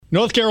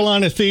North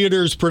Carolina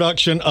Theater's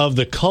production of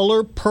The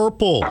Color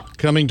Purple,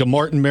 coming to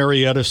Martin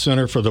Marietta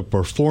Center for the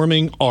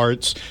Performing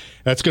Arts.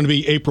 That's going to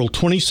be April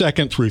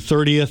 22nd through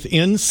 30th.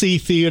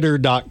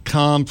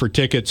 nctheater.com for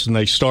tickets, and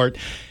they start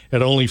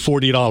at only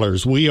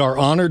 $40. We are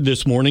honored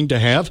this morning to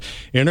have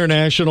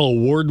international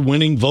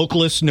award-winning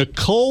vocalist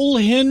Nicole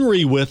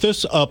Henry with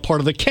us, a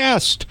part of the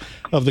cast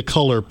of The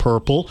Color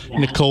Purple. Yeah.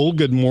 Nicole,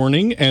 good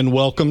morning, and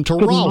welcome to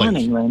Raleigh.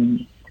 Good morning,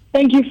 Lynn.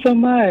 Thank you so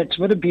much.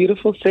 What a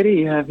beautiful city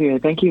you have here.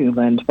 Thank you,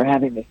 Lynn, for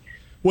having me.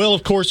 Well,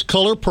 of course,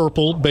 Color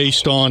Purple,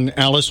 based on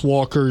Alice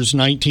Walker's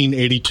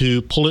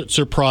 1982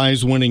 Pulitzer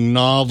Prize-winning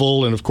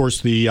novel and, of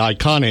course, the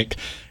iconic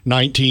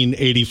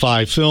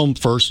 1985 film.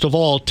 First of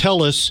all,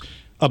 tell us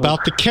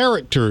about the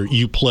character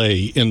you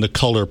play in The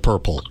Color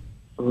Purple.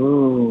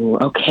 Ooh,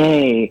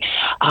 okay.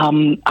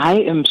 I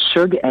am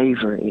Shug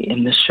Avery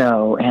in the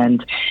show,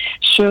 and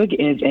Shug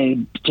is a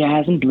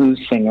jazz and blues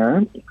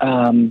singer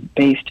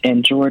based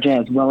in Georgia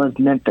as well as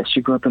Memphis. She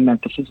grew up in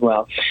Memphis as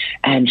well,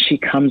 and she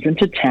comes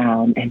into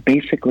town and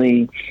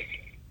basically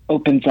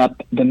opens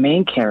up the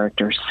main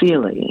character,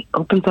 Celie,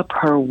 opens up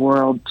her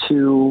world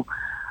to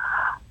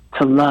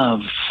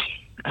love,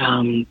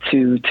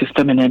 to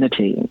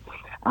femininity.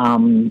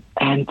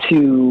 And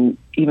to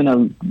even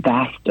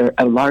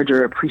a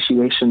larger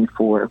appreciation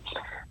for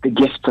the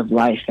gifts of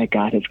life that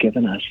God has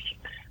given us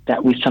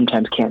that we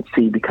sometimes can't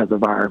see because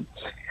of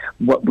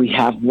what we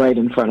have right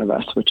in front of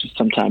us, which is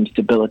sometimes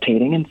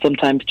debilitating and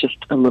sometimes just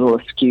a little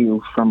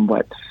askew from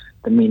what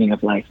the meaning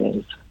of life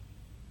is.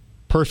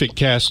 Perfect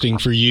casting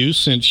for you,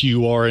 since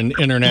you are an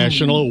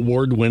international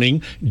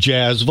award-winning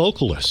jazz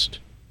vocalist.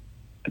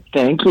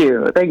 Thank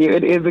you.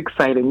 It is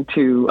exciting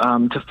to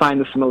find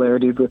the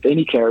similarities with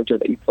any character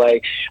that you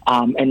play.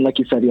 And like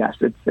you said, yes,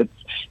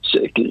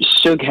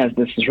 Shug has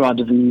this joie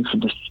de vivre,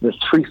 this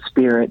free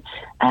spirit,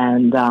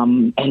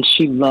 and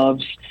she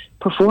loves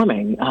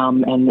performing.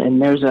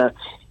 And there's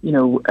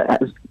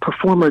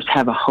performers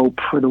have a hope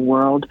for the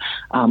world.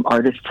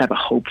 Artists have a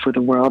hope for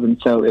the world, and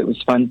so it was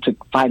fun to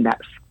find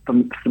that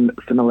some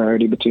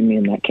similarity between me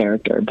and that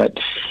character. But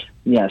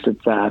yes,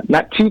 it's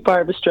not too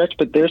far of a stretch,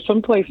 but there's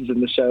some places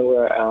in the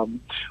show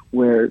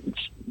where,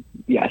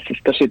 yes,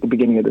 especially at the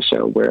beginning of the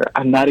show, where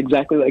I'm not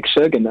exactly like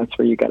Shug, and that's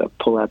where you got to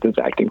pull out those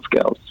acting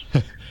skills.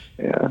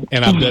 Yeah.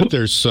 And I bet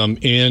there's some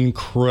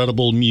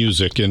incredible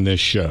music in this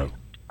show.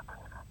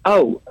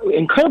 Oh,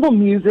 incredible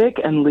music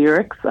and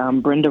lyrics.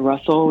 Brenda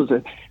Russell was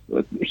a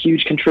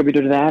huge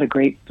contributor to that, a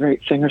great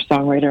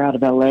singer-songwriter out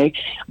of L.A.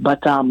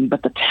 But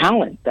the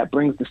talent that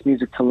brings this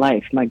music to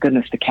life, my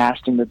goodness, the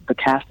casting, the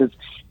cast is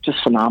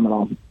just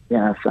phenomenal.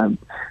 Yes, I'm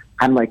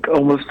like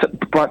almost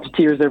brought to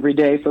tears every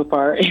day so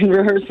far in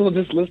rehearsal,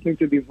 just listening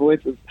to these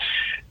voices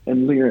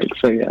and lyrics.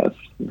 So yes,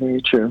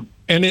 very true.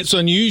 And it's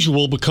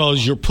unusual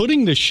because you're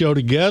putting this show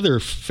together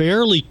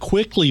fairly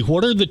quickly.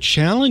 What are the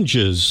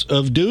challenges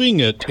of doing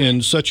it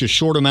in such a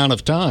short amount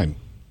of time?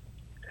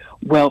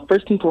 Well,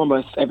 first and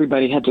foremost,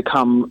 everybody had to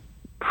come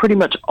pretty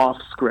much off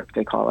script,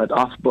 they call it,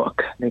 off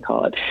book, they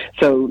call it.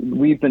 So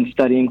we've been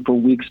studying for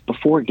weeks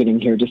before getting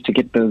here just to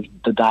get the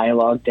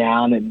dialogue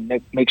down and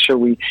make sure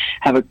we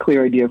have a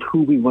clear idea of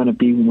who we want to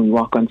be when we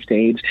walk on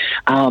stage.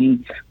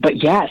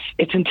 But yes,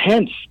 it's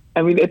intense.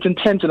 I mean, it's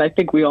intense, and I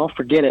think we all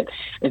forget it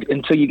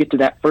until you get to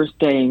that first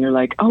day and you're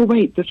like, oh,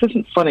 wait, this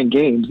isn't fun and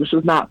games. This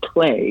is not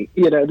play.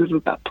 This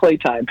is not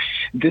playtime.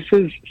 This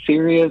is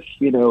serious,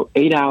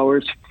 8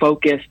 hours,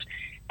 focused,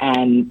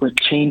 and we're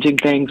changing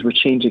things. We're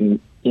changing,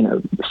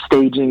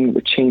 staging. We're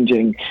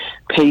changing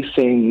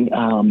pacing.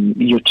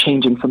 You're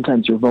changing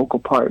sometimes your vocal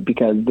part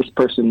because this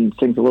person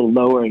sings a little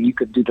lower and you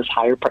could do this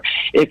higher part.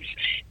 It's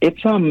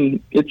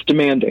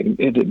demanding,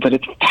 but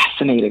it's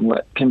fascinating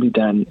what can be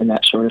done in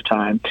that short of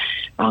time.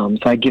 So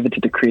I give it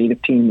to the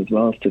creative team as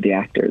well as to the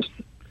actors.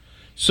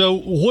 So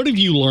what have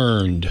you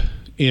learned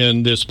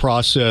in this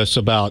process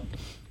about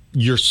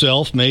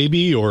yourself,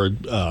 maybe, or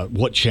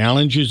what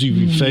challenges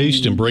you've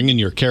faced in bringing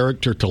your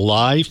character to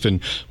life,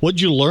 and what'd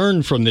you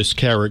learn from this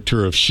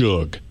character of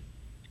Shug?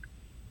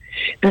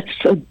 That's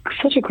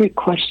such a great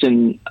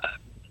question,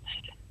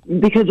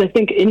 because I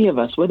think any of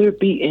us, whether it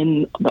be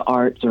in the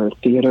arts or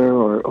theater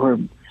or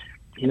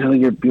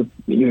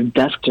your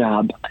desk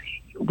job,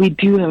 we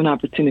do have an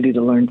opportunity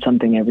to learn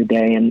something every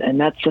day, and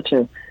that's such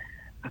a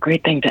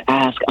great thing to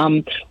ask.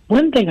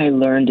 One thing I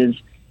learned is,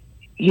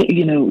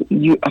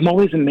 I'm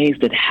always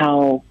amazed at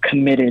how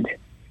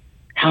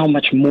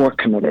much more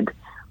committed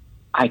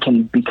I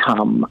can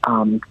become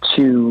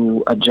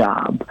to a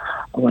job.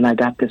 When I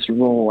got this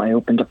role, I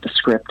opened up the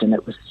script, and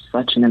it was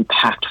such an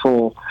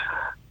impactful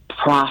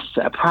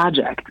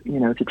project,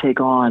 to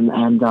take on.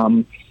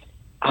 And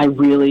I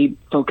really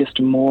focused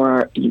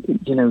more.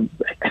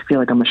 I feel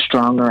like I'm a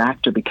stronger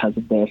actor because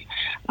of this.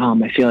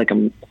 I feel like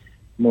I'm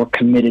more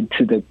committed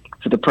to the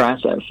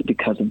process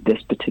because of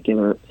this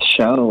particular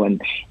show,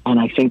 and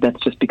I think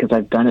that's just because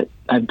I've done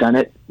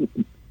it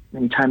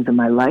many times in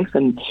my life,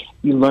 and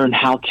you learn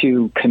how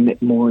to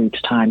commit more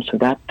each time. So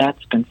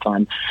that's been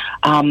fun,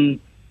 and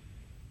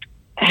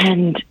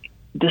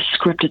the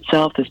script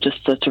itself is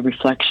just such a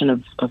reflection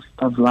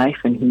of life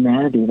and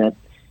humanity that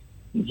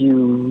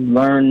you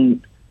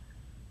learn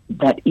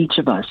that each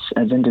of us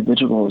as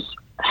individuals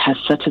has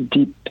such a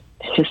deep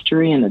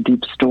history and a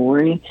deep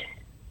story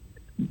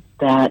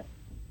that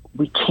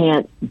we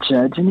can't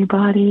judge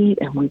anybody,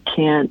 and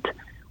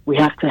we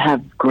have to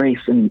have grace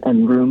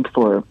and room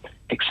for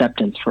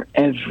acceptance for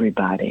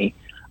everybody,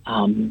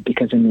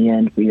 because in the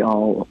end we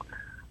all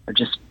are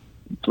just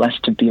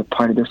blessed to be a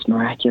part of this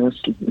miraculous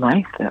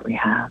life that we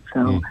have.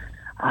 So,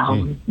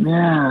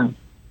 yeah.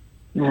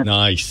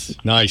 Nice.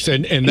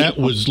 And that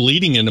was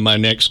leading into my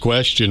next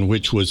question,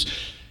 which was,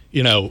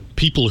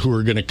 people who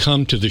are going to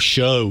come to the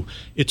show,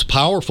 it's a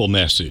powerful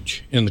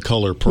message in The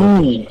Color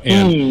Purple.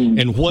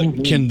 And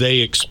what can they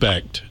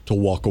expect to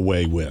walk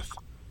away with?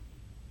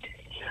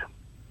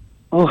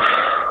 Oh,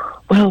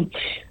 well,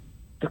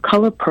 The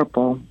Color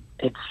Purple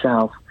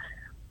itself,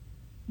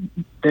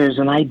 there's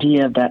an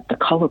idea that the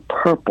color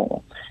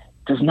purple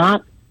does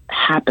not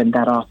happen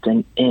that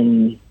often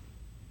in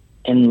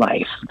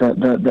life,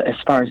 the as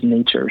far as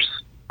nature's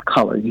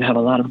color. You have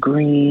a lot of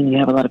green, you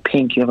have a lot of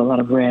pink, you have a lot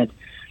of red.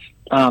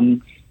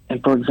 And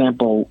for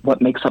example,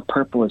 what makes up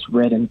purple is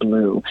red and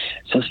blue.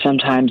 So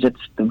sometimes it's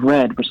the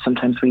red, which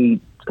sometimes we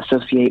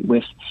associate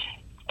with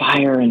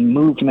fire and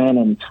movement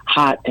and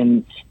hot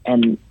and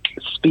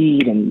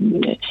speed,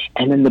 and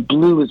then the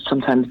blue is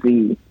sometimes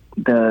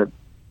the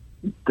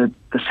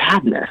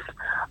sadness.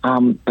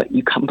 But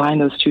you combine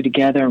those two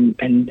together,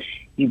 and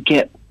you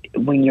get,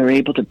 when you're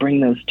able to bring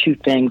those two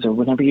things, or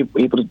whenever you're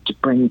able to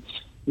bring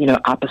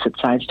opposite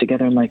sides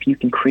together in life, you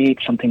can create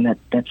something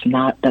that's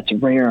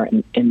rare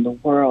in the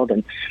world.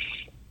 And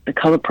the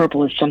color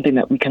purple is something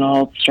that we can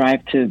all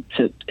strive to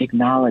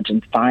acknowledge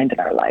and find in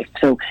our life.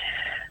 So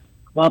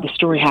while the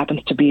story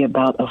happens to be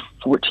about a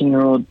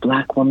 14-year-old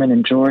black woman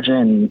in Georgia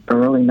in the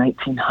early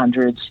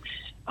 1900s,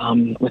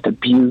 with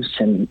abuse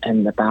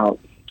and about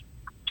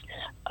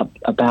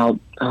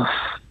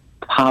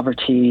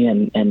poverty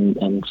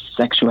and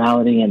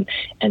sexuality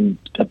and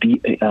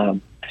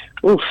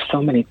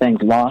so many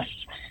things, loss,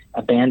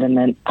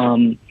 abandonment.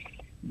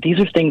 These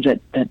are things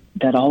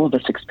that all of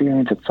us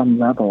experience at some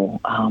level.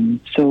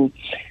 So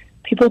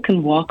people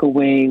can walk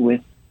away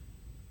with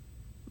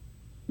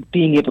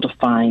being able to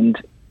find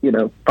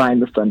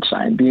the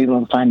sunshine, being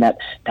able to find that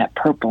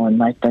purple in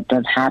life that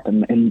does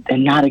happen,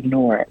 and not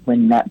ignore it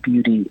when that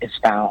beauty is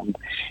found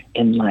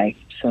in life.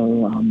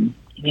 So,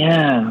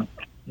 yeah.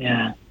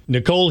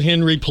 Nicole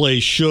Henry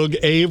plays Shug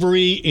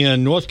Avery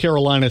in North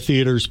Carolina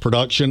Theater's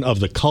production of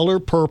The Color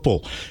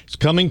Purple. It's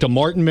coming to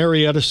Martin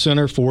Marietta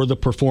Center for the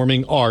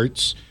Performing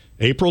Arts,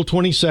 April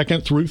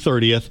 22nd through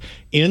 30th,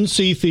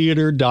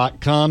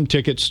 nctheater.com.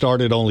 Tickets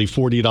start at only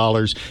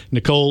 $40.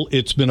 Nicole,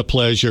 it's been a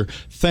pleasure.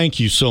 Thank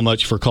you so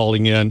much for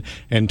calling in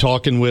and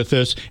talking with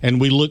us, and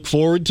we look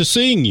forward to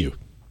seeing you.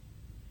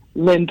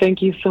 Lynn,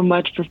 thank you so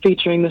much for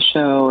featuring the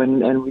show,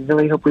 and we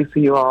really hope we see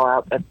you all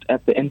out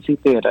at the NC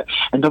Theater.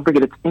 And don't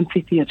forget, it's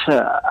NC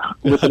Theater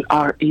with an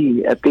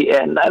R-E at the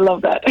end. I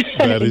love that.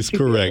 That is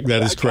correct.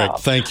 That is correct.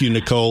 Thank you,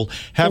 Nicole.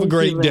 Have a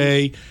great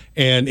day,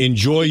 and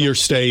enjoy your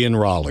stay in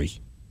Raleigh.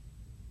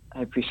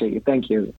 I appreciate you. Thank you.